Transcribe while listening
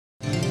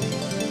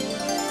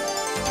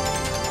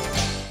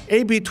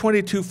AB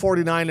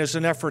 2249 is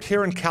an effort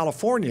here in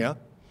California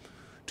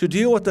to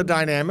deal with the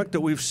dynamic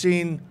that we've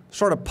seen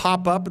sort of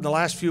pop up in the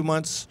last few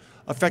months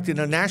affecting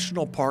a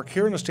national park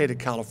here in the state of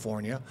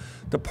California,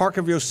 the Park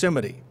of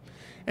Yosemite.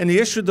 And the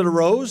issue that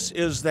arose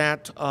is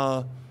that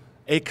a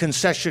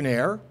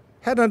concessionaire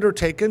had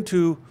undertaken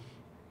to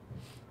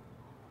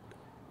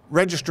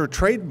register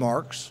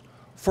trademarks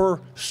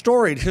for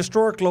storied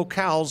historic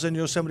locales in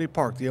Yosemite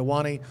Park. The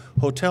Ahwahnee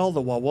Hotel,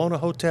 the Wawona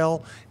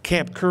Hotel,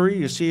 Camp Curry.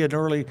 You see an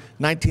early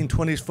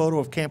 1920s photo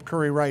of Camp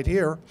Curry right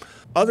here.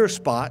 Other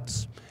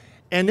spots.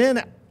 And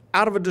then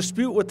out of a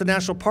dispute with the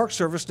National Park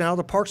Service, now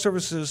the Park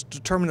Service has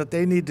determined that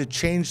they need to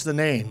change the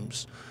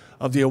names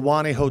of the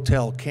Ahwahnee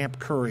Hotel, Camp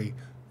Curry,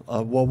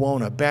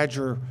 Wawona,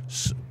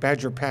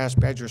 Badger Pass,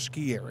 Badger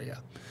Ski Area.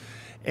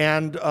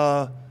 And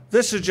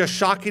this is just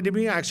shocking to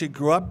me. I actually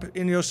grew up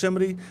in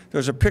Yosemite.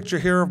 There's a picture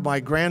here of my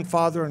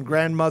grandfather and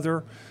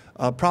grandmother,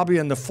 probably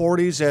in the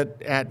 40s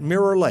at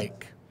Mirror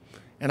Lake.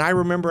 And I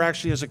remember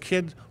actually as a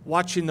kid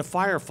watching the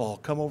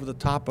firefall come over the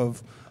top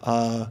of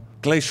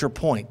Glacier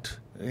Point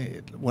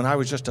when I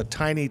was just a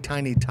tiny,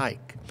 tiny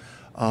tyke.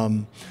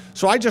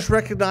 So I just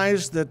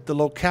recognize that the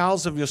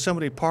locales of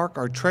Yosemite Park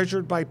are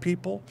treasured by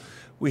people.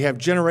 We have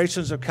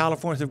generations of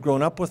Californians who have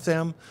grown up with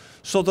them.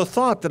 So the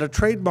thought that a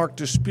trademark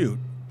dispute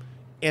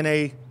in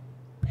a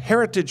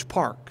heritage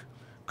park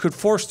could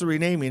force the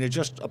renaming is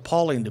just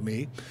appalling to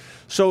me.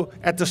 So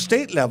at the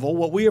state level,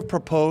 what we have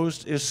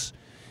proposed is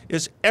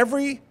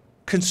every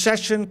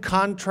concession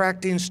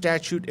contracting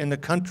statute in the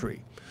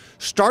country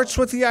starts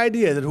with the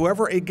idea that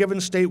whoever a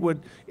given state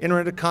would enter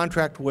into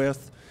contract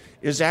with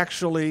is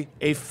actually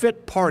a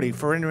fit party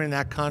for entering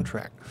that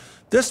contract.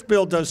 This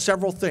bill does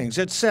several things.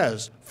 It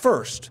says,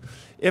 first,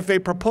 if a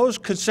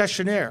proposed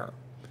concessionaire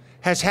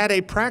has had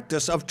a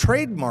practice of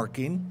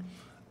trademarking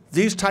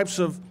these types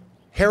of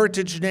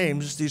heritage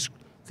names,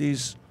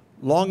 these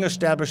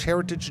long-established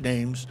heritage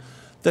names,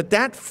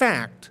 that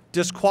fact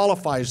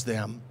disqualifies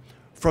them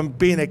from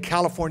being a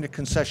California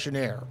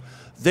concessionaire.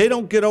 They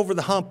don't get over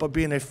the hump of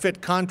being a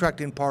fit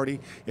contracting party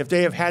if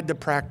they have had the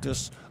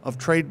practice of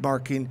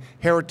trademarking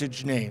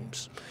heritage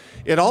names.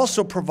 It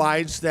also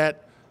provides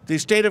that the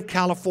state of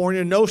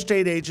California, no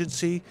state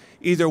agency,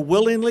 either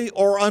willingly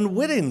or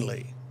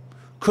unwittingly,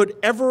 could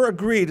ever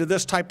agree to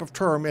this type of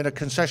term in a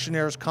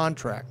concessionaire's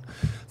contract.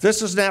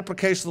 This is an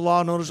application of the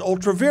law known as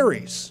ultra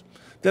vires,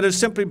 that is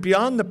simply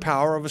beyond the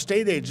power of a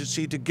state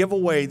agency to give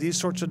away these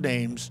sorts of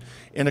names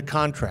in a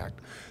contract.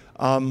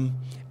 And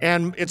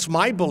it's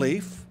my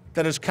belief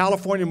that as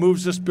California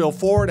moves this bill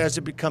forward, as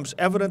it becomes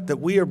evident that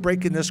we are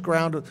breaking this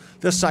ground,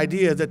 this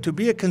idea that to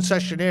be a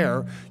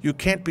concessionaire, you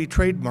can't be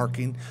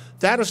trademarking,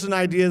 that is an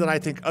idea that I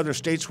think other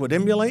states would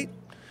emulate.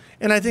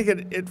 And I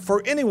think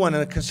for anyone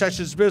in a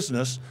concessions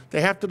business,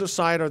 they have to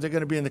decide, are they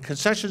going to be in the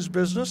concessions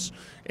business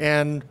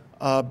and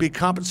be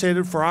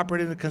compensated for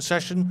operating the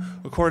concession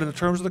according to the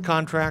terms of the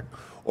contract,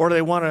 or do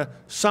they want to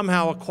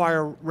somehow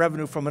acquire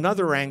revenue from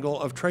another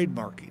angle of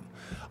trademarking?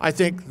 I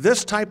think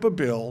this type of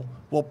bill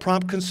will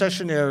prompt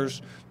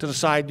concessionaires to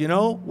decide, you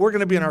know, we're going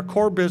to be in our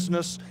core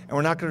business and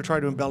we're not going to try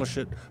to embellish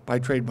it by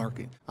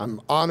trademarking.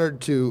 I'm honored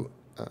to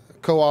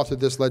co-author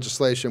this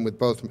legislation with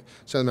both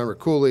Assemblymember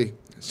Cooley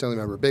and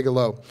Assemblymember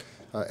Bigelow.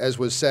 As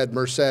was said,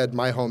 Merced,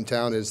 my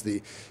hometown, is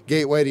the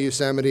gateway to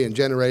Yosemite, and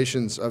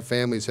generations of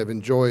families have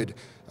enjoyed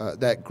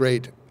that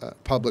great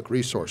public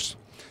resource.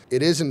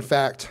 It is, in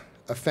fact,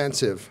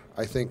 offensive,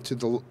 I think, to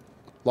the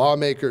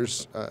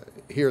lawmakers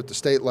here at the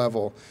state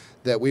level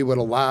that we would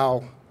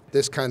allow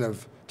this kind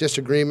of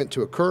disagreement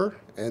to occur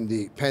and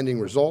the pending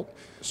result.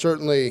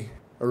 Certainly,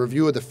 a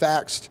review of the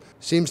facts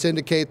seems to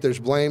indicate there's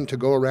blame to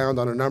go around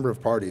on a number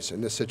of parties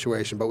in this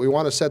situation, but we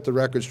want to set the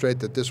record straight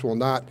that this will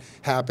not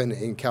happen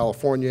in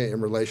California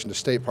in relation to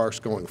state parks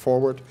going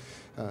forward.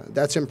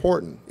 That's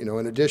important. You know,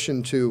 in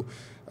addition to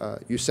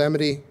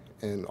Yosemite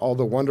and all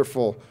the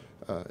wonderful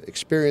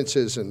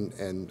experiences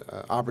and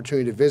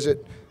opportunity to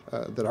visit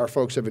that our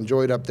folks have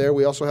enjoyed up there,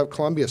 we also have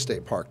Columbia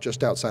State Park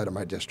just outside of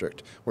my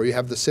district, where you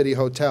have the City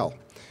Hotel.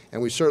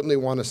 And we certainly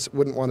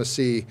wouldn't want to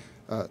see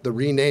the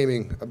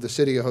renaming of the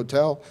City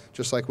Hotel,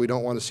 just like we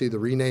don't want to see the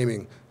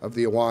renaming of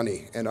the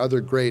Ahwahnee and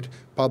other great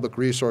public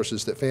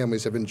resources that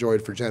families have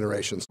enjoyed for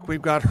generations.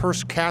 We've got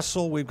Hearst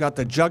Castle, we've got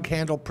the Jug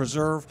Handle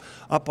Preserve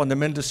up on the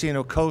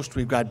Mendocino coast,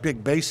 we've got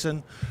Big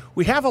Basin.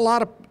 We have a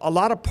lot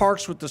of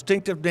parks with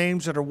distinctive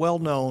names that are well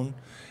known,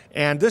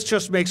 and this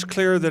just makes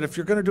clear that if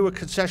you're going to do a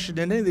concession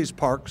in any of these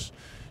parks,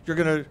 you're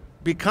going to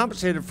be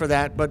compensated for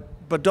that,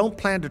 but don't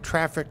plan to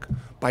traffic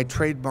by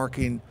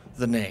trademarking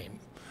the name.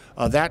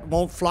 That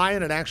won't fly,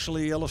 and it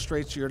actually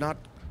illustrates you're not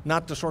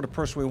the sort of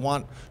person we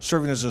want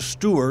serving as a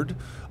steward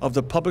of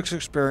the public's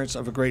experience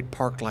of a great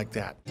park like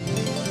that.